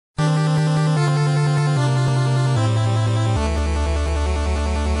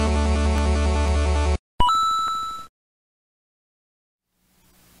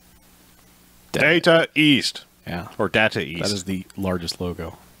Data East. Yeah. Or Data East. That is the largest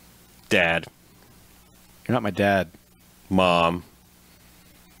logo. Dad. You're not my dad. Mom.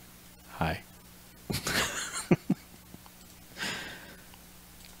 Hi.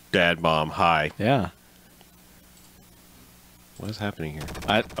 Dad, Mom, hi. Yeah. What is happening here?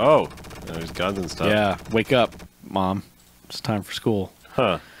 Oh, there's guns and stuff. yeah. Wake up, Mom. It's time for school.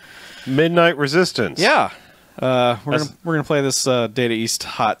 Huh. Midnight Resistance. Yeah. We're gonna play this Data East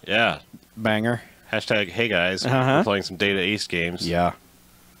hot Yeah. banger. Hashtag, hey guys, we're playing some Data East games. Yeah.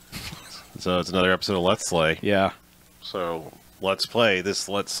 So it's another episode of Let's Slay. Yeah. So let's play this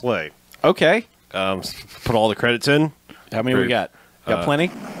Let's Slay. Okay. Put all the credits in. How many we got? Got plenty?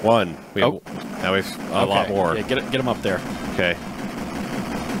 One. Now we have a lot more. Yeah, get them up there. Okay.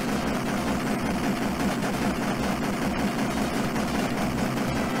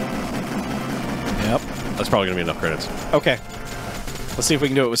 Yep. That's probably going to be enough credits. Okay. Let's see if we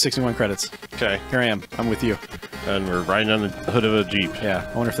can do it with 61 credits. Okay. Here I am. I'm with you. And we're riding on the hood of a Jeep. Yeah.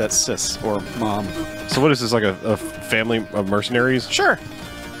 I wonder if that's sis or mom. So what is this, like a family of mercenaries? Sure.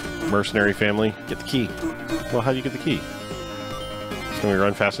 Mercenary family? Get the key. Well, how do you get the key? Can we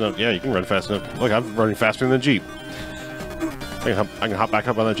run fast enough? Yeah, you can run fast enough. Look, I'm running faster than the Jeep. I can hop back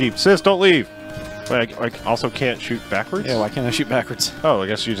up on the Jeep. Sis, don't leave! Wait, I also can't shoot backwards? Yeah, why can't I shoot backwards? Oh, I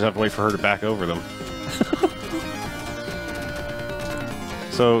guess you just have to wait for her to back over them.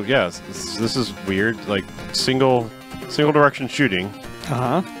 So, yeah, this is weird. Like, single direction shooting.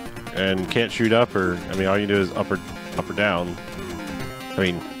 Uh-huh. And can't shoot up or... I mean, all you do is up or down. I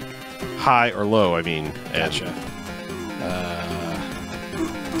mean, high or low, I mean. Gotcha.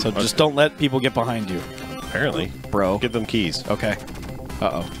 So just don't let people get behind you. Apparently. Bro. Give them keys. Okay.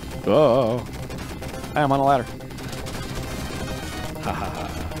 Uh-oh. Oh. I am on a ladder. Ha ha ha.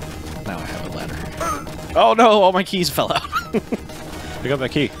 Now I have a ladder. Oh no! All my keys fell out. Pick up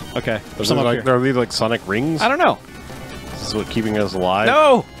that key. Okay. There's are these like sonic rings? I don't know. This is what keeping us alive?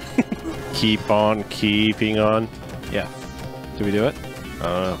 No! Keep on keeping on. Yeah. Do we do it? I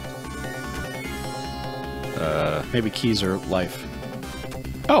don't know. Maybe keys are life.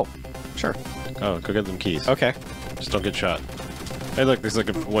 Oh, sure. Oh, go get them keys. Okay. Just don't get shot. Hey, look, there's like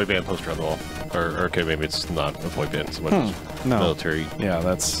a boy band poster on the wall. Or okay, maybe it's not a boy band so much as military Yeah,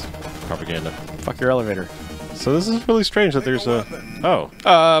 that's propaganda. fuck your elevator. So this is really strange that there's a... Oh.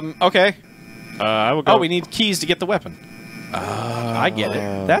 Okay. I will go... Oh, we need keys to get the weapon. I get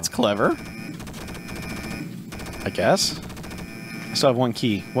it. That's clever. I guess. I still have one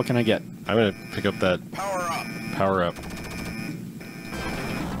key. What can I get? I'm gonna pick up that... Power up.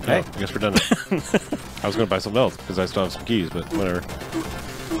 Hey. Oh, I guess we're done. I was gonna buy something else, because I still have some keys, but whatever.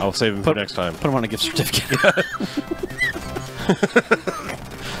 I'll save them for next time. Put them on a gift certificate.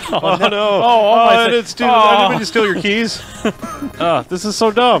 Oh no! I didn't mean to steal your keys. This is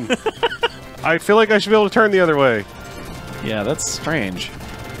so dumb. I feel like I should be able to turn the other way. Yeah, that's strange.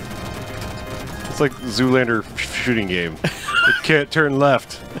 It's like Zoolander shooting game. It can't turn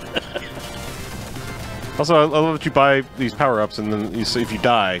left. Also, I love that you buy these power-ups and then if you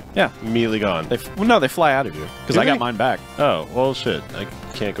die, immediately gone. Well, no, they fly out of you because I got mine back. Oh, well, shit. I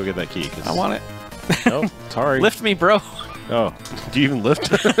can't go get that key. I want it. No, sorry. Lift me, bro. Oh, do you even lift?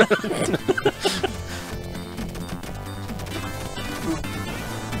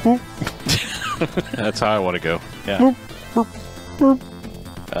 That's how I want to go. Yeah.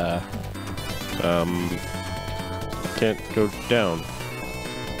 Can't go down.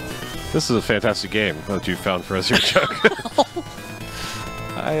 This is a fantastic game that you found for us here, Chuck.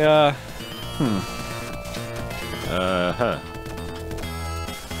 I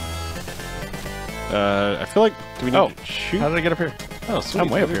feel like... Do we need to shoot? How did I get up here? Oh, sweet. I'm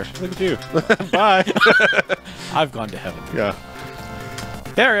way up here. Look at you. Bye. I've gone to heaven. Yeah.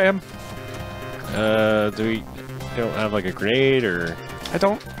 There I am. Do we don't have like a grenade or I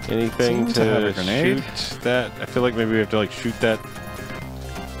don't anything seem to have a to grenade. shoot that? I feel like maybe we have to like shoot that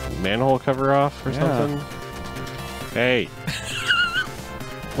manhole cover off or something. Hey.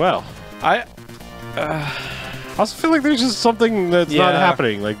 Well, I also feel like there's just something that's not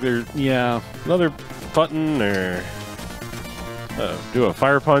happening. Like there's another button or do a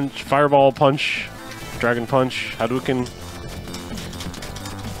fireball punch, dragon punch, Hadouken.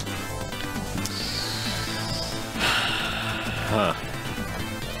 Huh.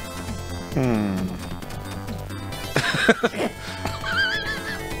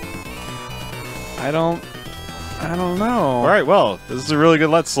 I don't know. All right, well, this is a really good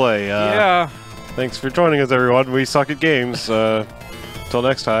Let's Slay. Yeah. Thanks for joining us, everyone. We suck at games. Till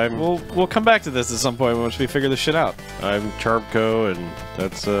next time. We'll come back to this at some point once we figure this shit out. I'm Charmco, and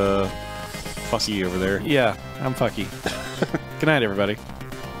that's Fucky over there. Yeah, I'm Fucky. Good night, everybody.